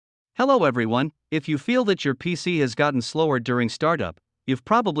Hello everyone, if you feel that your PC has gotten slower during startup, you've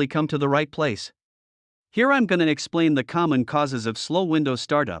probably come to the right place. Here I'm going to explain the common causes of slow Windows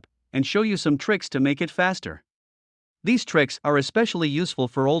startup and show you some tricks to make it faster. These tricks are especially useful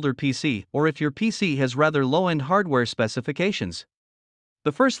for older PC or if your PC has rather low-end hardware specifications.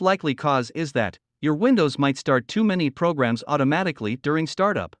 The first likely cause is that your Windows might start too many programs automatically during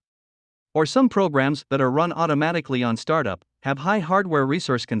startup. Or some programs that are run automatically on startup have high hardware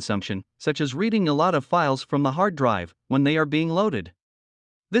resource consumption, such as reading a lot of files from the hard drive when they are being loaded.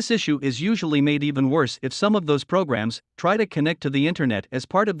 This issue is usually made even worse if some of those programs try to connect to the internet as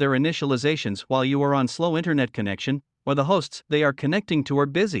part of their initializations while you are on slow internet connection, or the hosts they are connecting to are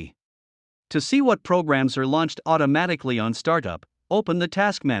busy. To see what programs are launched automatically on startup, open the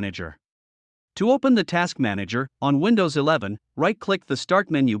Task Manager. To open the Task Manager, on Windows 11, right-click the Start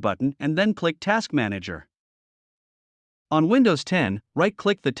menu button and then click Task Manager. On Windows 10,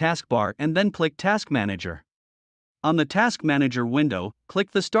 right-click the taskbar and then click Task Manager. On the Task Manager window,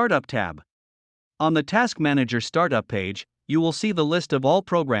 click the Startup tab. On the Task Manager Startup page, you will see the list of all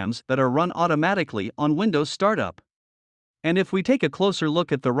programs that are run automatically on Windows Startup. And if we take a closer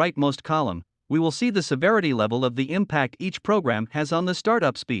look at the rightmost column, we will see the severity level of the impact each program has on the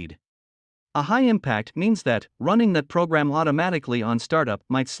startup speed. A high impact means that running that program automatically on startup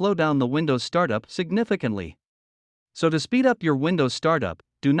might slow down the Windows startup significantly. So to speed up your Windows startup,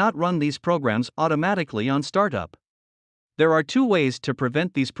 do not run these programs automatically on startup. There are two ways to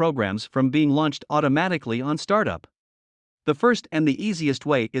prevent these programs from being launched automatically on startup. The first and the easiest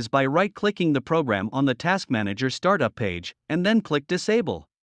way is by right-clicking the program on the Task Manager startup page and then click Disable.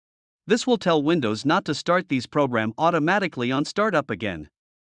 This will tell Windows not to start these programs automatically on startup again.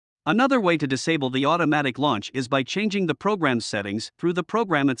 Another way to disable the automatic launch is by changing the program's settings through the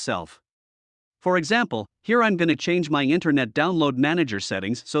program itself. For example, here I'm going to change my Internet Download Manager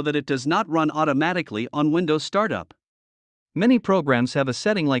settings so that it does not run automatically on Windows Startup. Many programs have a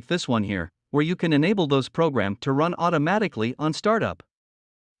setting like this one here, where you can enable those programs to run automatically on startup.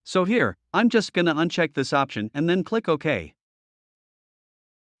 So here, I'm just going to uncheck this option and then click OK.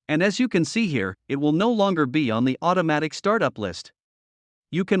 And as you can see here, it will no longer be on the automatic startup list.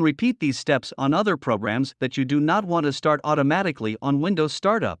 You can repeat these steps on other programs that you do not want to start automatically on Windows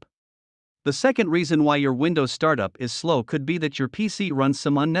Startup. The second reason why your Windows startup is slow could be that your PC runs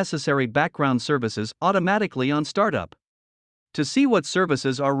some unnecessary background services automatically on startup. To see what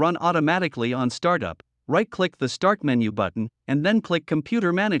services are run automatically on startup, right-click the Start menu button and then click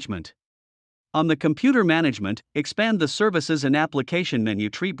Computer Management. On the Computer Management, expand the Services and Application menu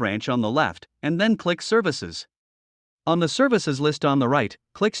tree branch on the left and then click Services. On the services list on the right,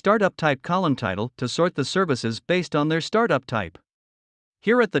 click Startup Type column title to sort the services based on their startup type.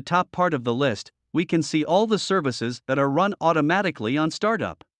 Here at the top part of the list, we can see all the services that are run automatically on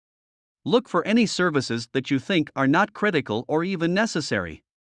startup. Look for any services that you think are not critical or even necessary.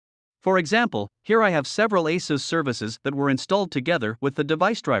 For example, here I have several ASUS services that were installed together with the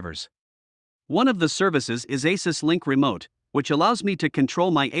device drivers. One of the services is ASUS Link Remote, which allows me to control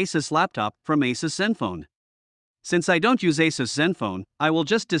my ASUS laptop from ASUS ZenFone. Since I don't use ASUS ZenFone, I will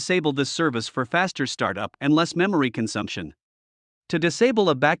just disable this service for faster startup and less memory consumption. To disable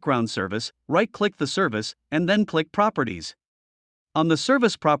a background service, right-click the service and then click Properties. On the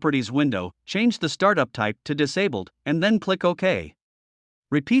Service Properties window, change the startup type to Disabled and then click OK.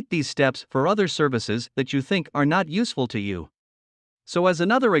 Repeat these steps for other services that you think are not useful to you. So as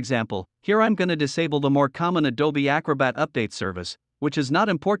another example, here I'm going to disable the more common Adobe Acrobat Update service, which is not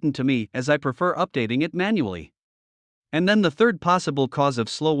important to me as I prefer updating it manually. And then the third possible cause of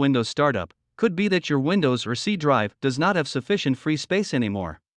slow Windows startup could be that your Windows or C drive does not have sufficient free space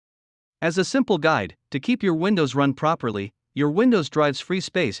anymore. As a simple guide, to keep your Windows run properly, your Windows drive's free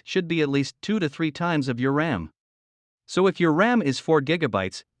space should be at least 2 to 3 times of your RAM. So if your RAM is 4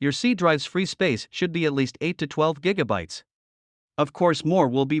 GB, your C drive's free space should be at least 8 to 12 GB. Of course, more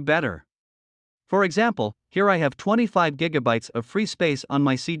will be better. For example, here I have 25 GB of free space on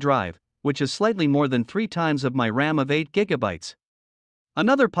my C drive, which is slightly more than 3 times of my RAM of 8 GB.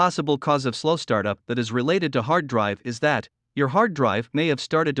 Another possible cause of slow startup that is related to hard drive is that your hard drive may have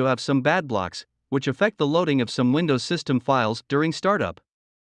started to have some bad blocks, which affect the loading of some Windows system files during startup.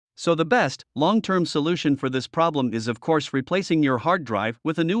 So the best, long-term solution for this problem is of course replacing your hard drive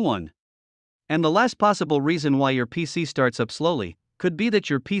with a new one. And the last possible reason why your PC starts up slowly could be that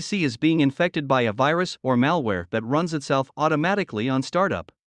your PC is being infected by a virus or malware that runs itself automatically on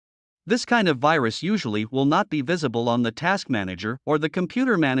startup. This kind of virus usually will not be visible on the Task Manager or the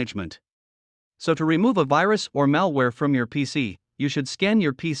Computer Management. So to remove a virus or malware from your PC, you should scan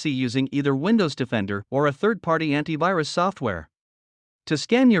your PC using either Windows Defender or a third-party antivirus software. To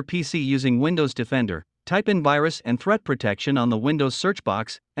scan your PC using Windows Defender, type in Virus and Threat Protection on the Windows search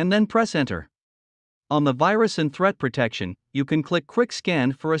box, and then press Enter. On the Virus and Threat Protection, you can click Quick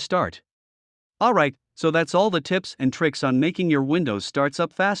Scan for a start. Alright, so that's all the tips and tricks on making your Windows starts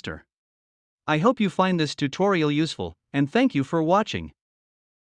up faster. I hope you find this tutorial useful, and thank you for watching.